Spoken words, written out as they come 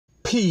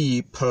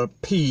People.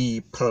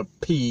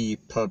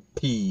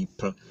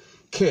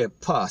 Que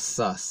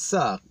pasa,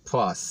 sac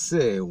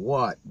passe,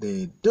 what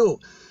they do.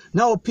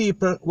 Now,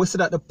 people, we see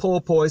that the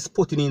Popo is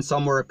putting in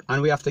some work,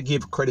 and we have to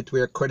give credit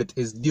where credit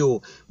is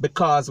due,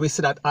 because we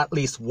see that at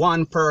least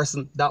one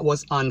person that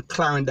was on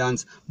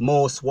Clarendon's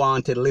most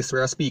wanted list, we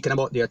are speaking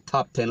about their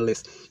top 10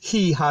 list,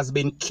 he has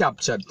been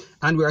captured.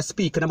 And we are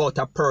speaking about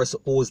a person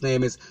whose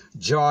name is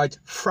George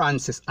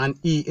Francis, and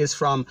he is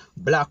from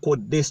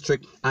Blackwood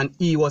District, and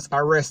he was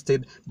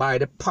arrested by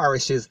the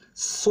parish's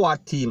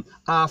SWAT team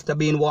after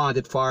being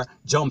wanted for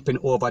jumping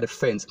over the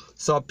fence.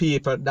 So,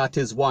 people, that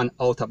is 1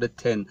 out of the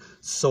 10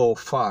 so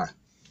far.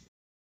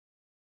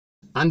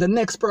 And the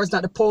next person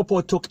that the Popo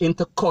took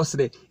into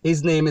custody,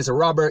 his name is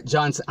Robert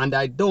Johnson, and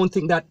I don't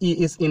think that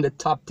he is in the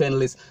top 10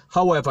 list.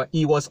 However,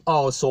 he was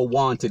also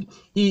wanted.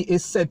 He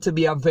is said to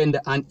be a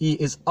vendor, and he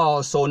is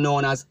also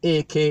known as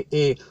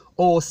AKA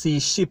OC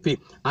Shippy,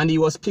 and he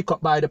was picked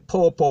up by the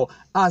Popo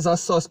as a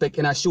suspect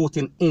in a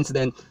shooting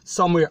incident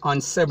somewhere on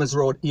 7th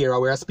Road area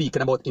we are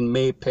speaking about in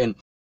Maypen.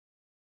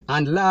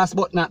 And last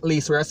but not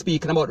least, we are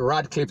speaking about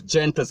Radcliffe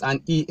Gentles,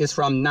 and he is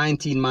from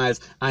 19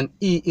 miles, and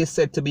he is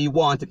said to be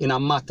wanted in a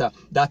matter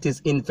that is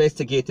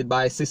investigated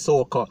by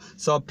Sissoko.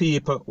 So,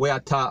 people, we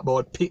are talking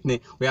about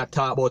Pickney, we are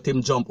talking about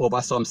him jump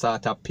over some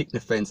sort of Pickney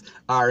fence,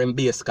 or him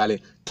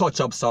basically touch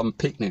up some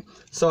Pickney.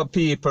 So,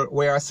 people,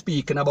 we are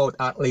speaking about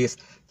at least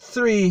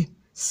 3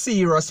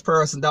 serious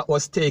person that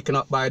was taken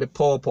up by the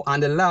Popo,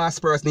 and the last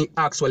person he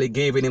actually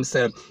gave in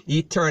himself,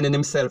 he turning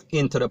himself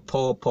into the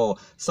Popo.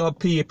 So,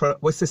 people,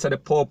 we see that the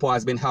Popo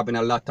has been having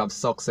a lot of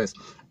success.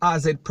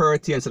 As it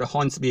pertains to the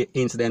Huntsby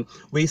incident,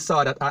 we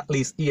saw that at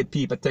least 8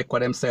 people take for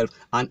themselves,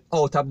 and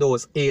out of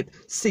those 8,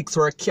 6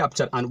 were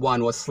captured and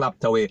 1 was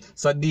slapped away.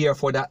 So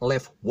therefore that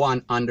left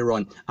 1 on the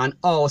run. And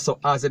also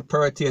as it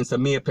pertains to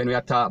Maypen, we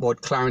are talking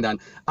about Clarendon,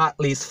 at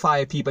least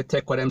 5 people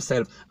take for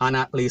themselves, and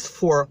at least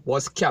 4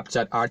 was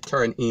captured or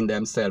turned in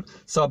themselves.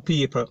 So,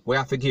 people, we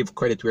have to give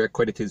credit where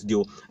credit is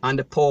due, and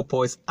the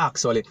Popo is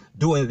actually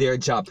doing their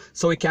job.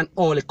 So we can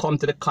only come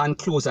to the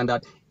conclusion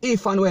that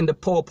if and when the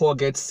Popo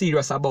gets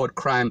serious about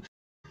crime,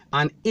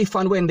 and if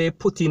and when they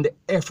put in the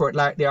effort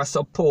like they are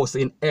supposed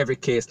in every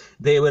case,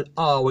 they will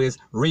always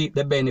reap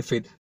the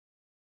benefit.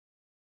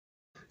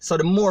 So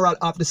the moral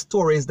of the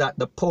story is that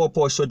the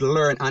Popo should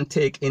learn and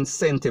take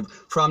incentive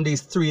from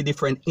these 3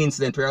 different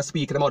incidents. We are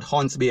speaking about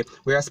Huntsby,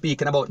 we are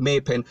speaking about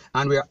Maypen,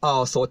 and we are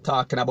also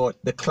talking about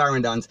the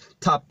Clarendon's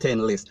top 10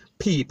 list.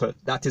 People,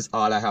 that is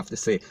all I have to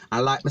say.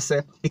 And like me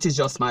say, it is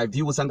just my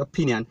views and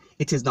opinion.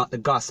 It is not the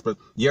gospel.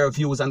 Your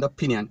views and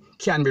opinion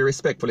can be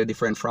respectfully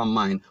different from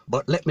mine.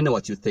 But let me know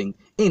what you think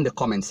in the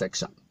comment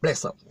section.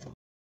 Bless up.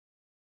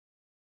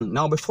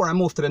 Now, before I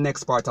move to the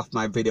next part of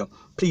my video,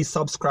 please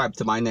subscribe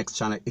to my next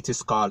channel. It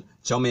is called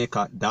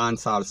Jamaica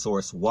Dancehall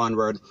Source, one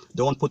word.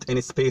 Don't put any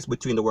space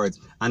between the words,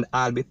 and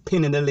I'll be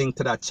pinning the link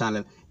to that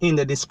channel in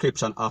the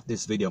description of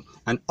this video.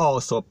 And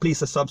also,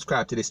 please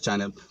subscribe to this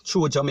channel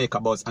through Jamaica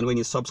Buzz, and when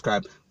you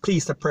subscribe,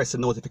 please press the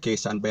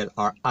notification bell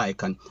or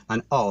icon,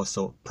 and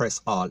also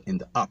press all in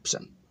the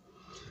option.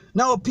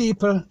 Now,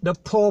 people, the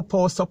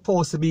Popo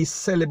supposed to be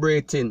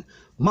celebrating.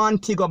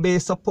 Montego Bay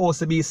is supposed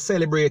to be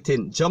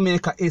celebrating.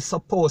 Jamaica is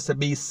supposed to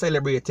be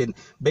celebrating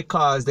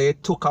because they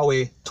took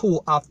away 2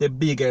 of the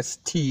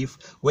biggest thieves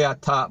we are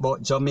talking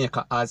about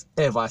Jamaica has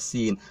ever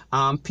seen.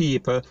 And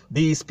people,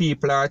 these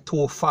people are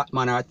 2 fat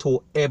man or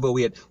 2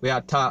 heavyweight. We are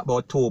talking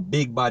about 2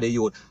 big body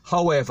youth.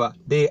 However,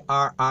 they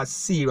are as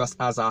serious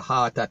as a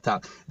heart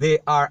attack. They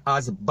are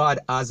as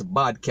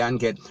bad can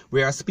get.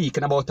 We are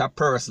speaking about a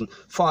person,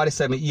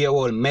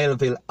 47-year-old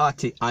Melville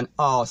Atty, and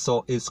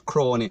also his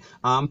crony.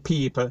 And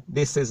people,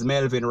 this is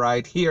Melvin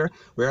right here.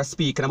 We are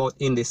speaking about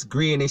in this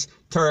greenish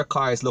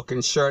turquoise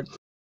looking shirt,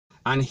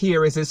 and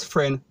here is his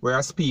friend. We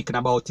are speaking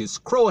about his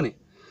crony.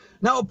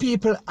 Now,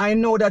 people, I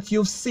know that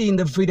you've seen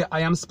the video.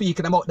 I am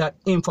speaking about that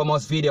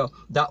infamous video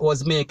that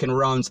was making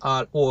rounds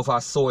all over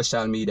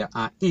social media,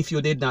 and if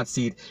you did not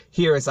see it,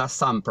 here is a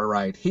sample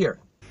right here.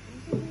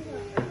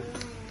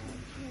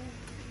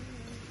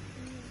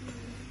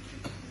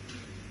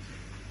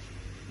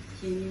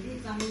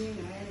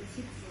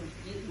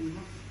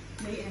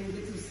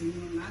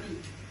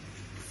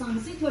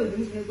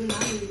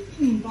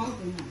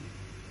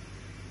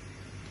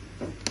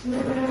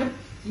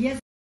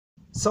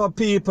 So,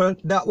 people,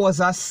 that was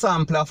a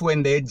sample of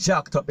when they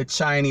jacked up the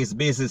Chinese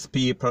business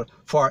people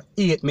for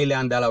 $8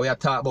 million. We are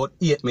talking about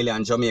 8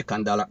 million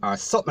Jamaican dollar or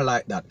something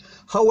like that.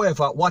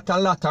 However, what a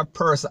lot of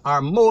person,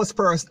 or most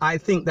person, I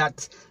think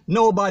that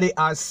nobody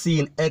has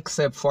seen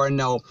except for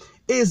now,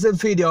 is the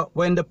video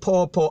when the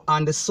Popo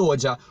and the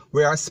soldier,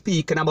 we are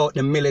speaking about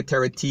the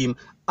military team,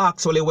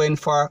 actually went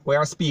for, we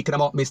are speaking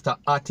about Mr.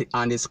 Atty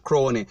and his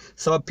crony.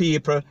 So,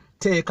 people,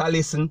 take a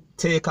listen,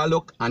 take a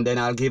look, and then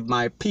I'll give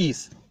my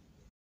piece.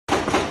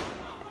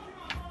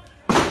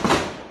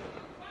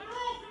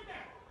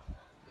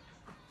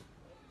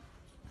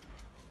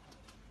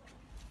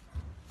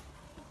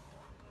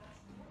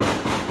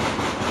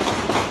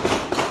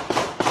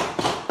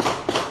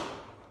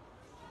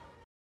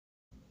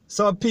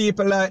 So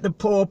people like the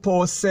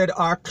Popo said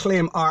or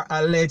claim or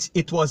allege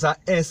it was a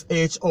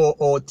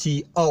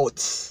S0ldier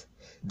out.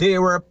 They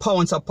were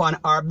pounced upon,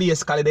 or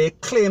basically they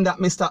claim that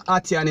Mr.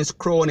 Atty and his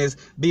cronies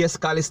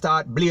basically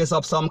start blaze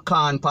up some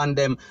can upon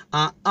them,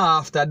 and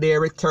after they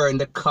return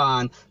the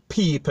can,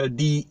 people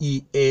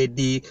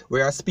DEAD, we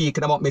are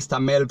speaking about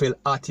Mr. Melville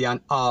Atty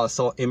and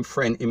also him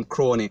friend, him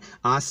crony,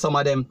 and some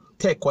of them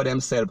take for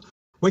themselves,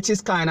 which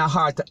is kind of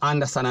hard to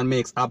understand and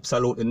makes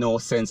absolutely no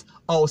sense.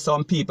 How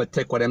some people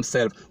take for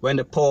themselves when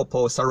the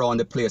Popo surround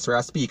the place. We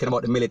are speaking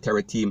about the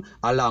military team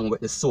along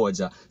with the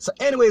soldier. So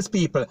anyways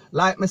people,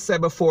 like I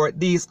said before,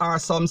 these are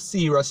some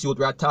serious youth.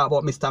 We are talking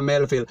about Mr.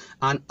 Melville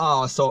and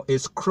also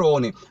his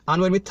crony.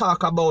 And when we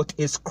talk about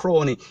his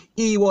crony,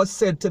 he was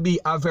said to be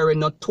a very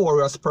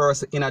notorious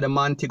person in the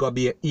Montego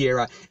Bay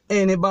era.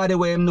 Anybody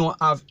where him know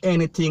have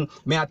anything,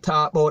 may I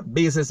talk about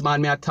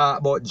businessman, may I talk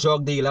about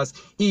drug dealers,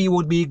 he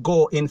would be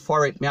going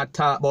for it. May I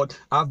talk about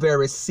a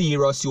very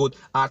serious youth,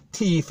 a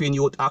thieving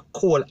youth, a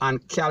cold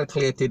and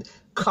calculated,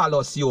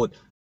 callous youth.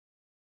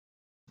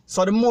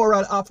 So the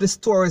moral of the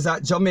story is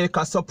that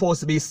Jamaica is supposed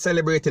to be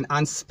celebrating,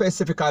 and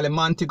specifically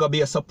Montego Bay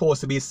is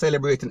supposed to be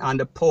celebrating, and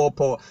the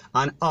Popo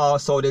and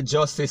also the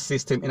justice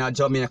system in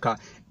Jamaica.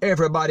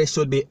 Everybody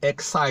should be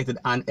excited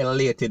and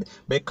elated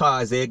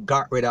because they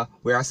got rid of,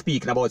 we are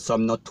speaking about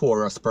some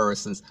notorious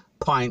persons.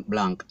 Point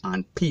blank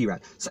and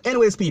period. So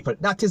anyways people,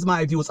 that is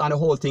my views on the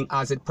whole thing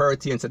as it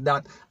pertains to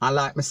that. And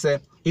like me say,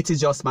 it is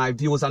just my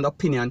views and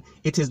opinion.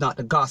 It is not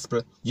the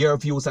gospel. Your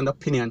views and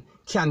opinion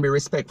can be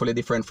respectfully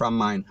different from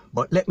mine.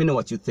 But let me know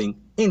what you think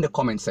in the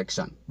comment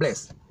section.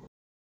 Bless.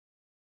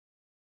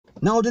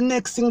 Now the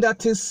next thing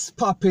that is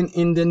popping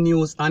in the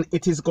news, and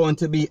it is going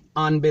to be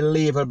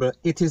unbelievable,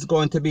 it is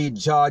going to be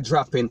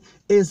jaw-dropping,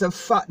 is the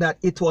fact that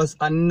it was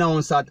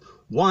announced that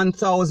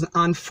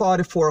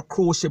 1,044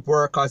 cruise ship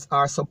workers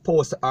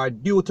are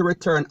due to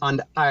return on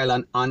the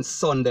island on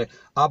Sunday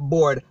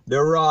aboard the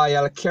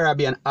Royal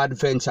Caribbean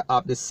Adventure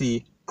of the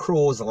Sea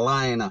cruise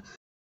liner.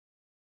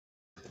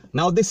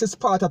 Now this is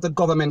part of the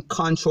government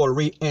control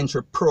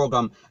re-entry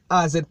program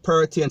as it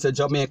pertains to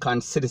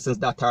Jamaican citizens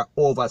that are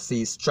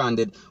overseas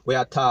stranded. We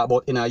are talking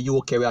about in the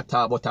UK, we are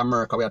talking about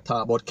America, we are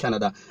talking about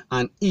Canada,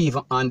 and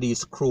even on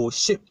these cruise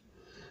ships.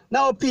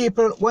 Now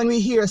people, when we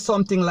hear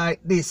something like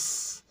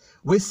this,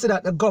 we see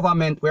that the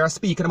government, we are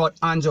speaking about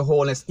Andrew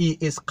Holness, he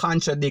is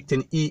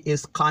contradicting, he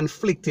is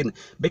conflicting,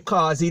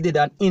 because he did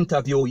an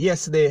interview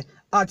yesterday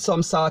at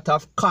some sort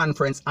of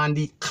conference, and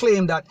he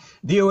claimed that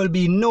there will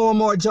be no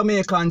more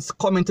Jamaicans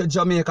coming to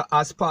Jamaica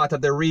as part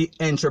of the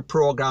re-entry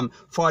program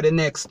for the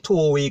next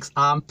 2 weeks.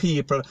 And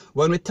people,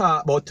 when we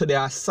talk about today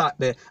or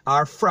Saturday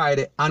or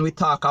Friday and we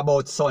talk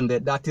about Sunday,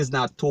 that is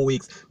not 2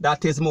 weeks,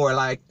 that is more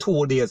like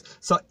 2 days.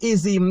 So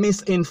is he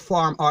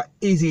misinformed, or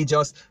is he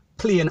just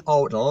plain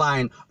out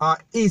line, or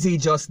is he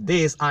just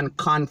dazed and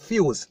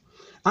confused?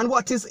 And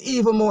what is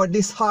even more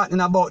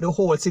disheartening about the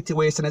whole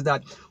situation is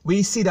that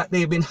we see that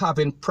they've been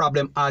having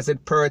problems as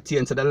it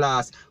pertains to the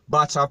last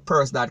batch of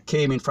persons that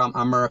came in from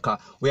America.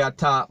 We are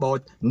talking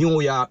about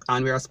New York,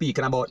 and we are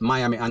speaking about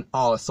Miami and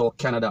also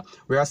Canada.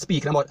 We are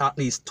speaking about at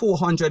least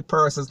 200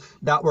 persons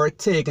that were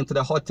taken to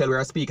the hotel. We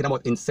are speaking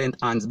about in St.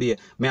 Anne's Bay.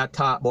 May I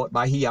talk about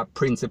Bahia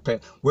Principe,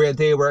 where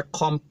they were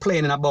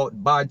complaining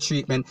about bad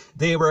treatment.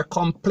 They were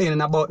complaining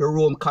about the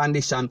room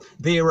condition.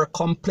 They were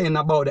complaining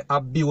about the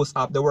abuse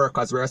of the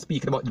workers. We are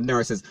speaking about the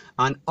nurses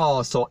and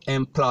also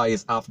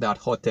employees of that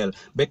hotel,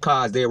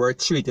 because they were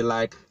treated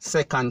like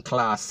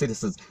second-class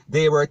citizens.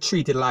 They were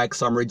treated like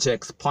some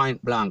rejects,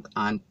 point blank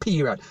and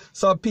period.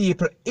 So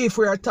people, if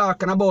we are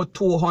talking about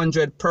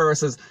 200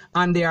 persons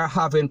and they are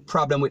having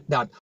problem with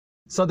that,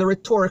 so the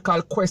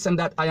rhetorical question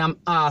that I am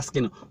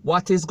asking,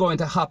 what is going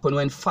to happen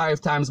when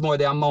 5 times more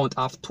the amount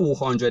of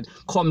 200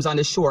 comes on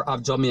the shore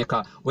of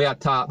Jamaica? We are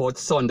talking about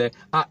Sunday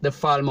at the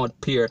Falmouth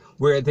Pier,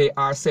 where they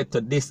are set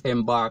to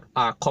disembark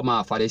or come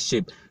off of the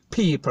ship.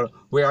 People,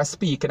 we are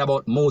speaking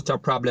about motor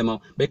problem,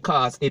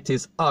 because it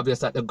is obvious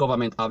that the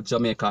government of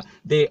Jamaica,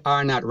 they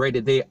are not ready,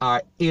 they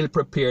are ill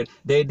prepared,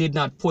 they did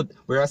not put,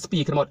 we are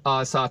speaking about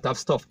all sort of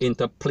stuff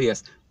into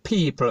place.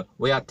 People,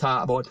 we are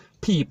talking about,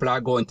 people are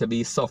going to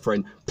be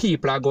suffering,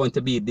 people are going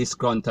to be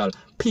disgruntled,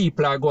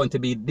 people are going to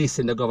be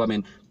dissing the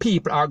government,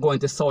 people are going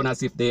to sound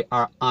as if they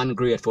are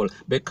ungrateful,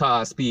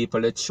 because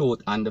people, the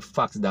truth and the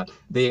fact that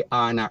they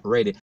are not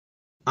ready.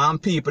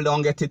 And people,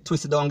 don't get it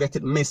twisted, don't get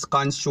it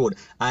misconstrued.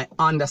 I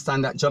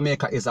understand that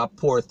Jamaica is a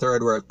poor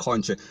third world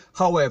country.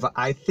 However,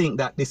 I think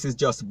that this is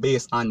just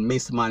based on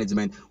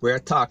mismanagement. We're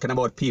talking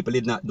about people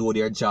did not do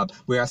their job.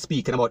 We are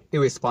speaking about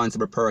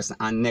irresponsible persons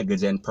and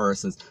negligent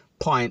persons.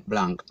 Point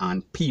blank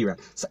and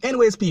period. So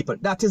anyways people,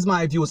 that is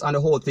my views on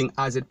the whole thing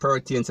as it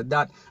pertains to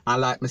that.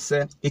 And like me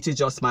say, it is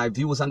just my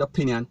views and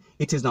opinion.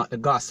 It is not the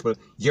gospel.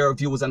 Your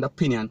views and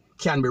opinion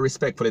can be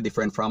respectfully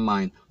different from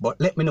mine. But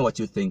let me know what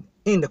you think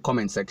in the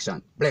comment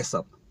section. Bless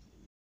up.